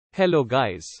Hello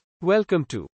guys. Welcome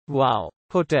to Wow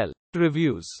Hotel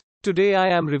Reviews. Today I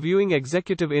am reviewing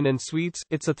Executive Inn and Suites.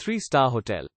 It's a 3-star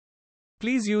hotel.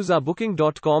 Please use our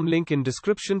booking.com link in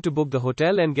description to book the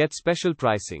hotel and get special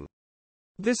pricing.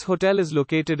 This hotel is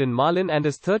located in Marlin and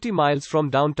is 30 miles from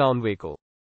downtown Waco.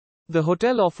 The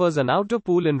hotel offers an outdoor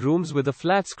pool and rooms with a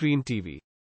flat-screen TV.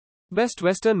 Best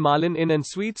Western Marlin Inn and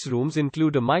Suites rooms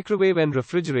include a microwave and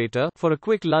refrigerator for a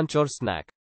quick lunch or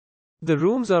snack. The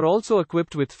rooms are also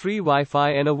equipped with free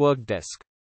Wi-Fi and a work desk.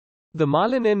 The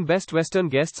Marlin Inn Best Western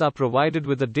guests are provided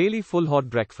with a daily full hot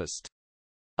breakfast.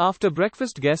 After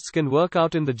breakfast, guests can work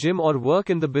out in the gym or work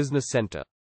in the business center.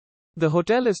 The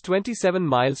hotel is 27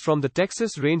 miles from the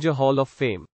Texas Ranger Hall of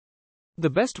Fame. The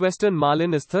Best Western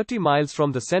Marlin is 30 miles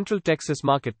from the Central Texas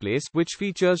Marketplace, which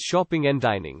features shopping and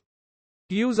dining.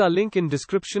 Use our link in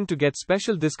description to get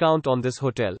special discount on this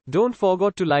hotel. Don't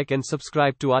forget to like and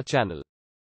subscribe to our channel.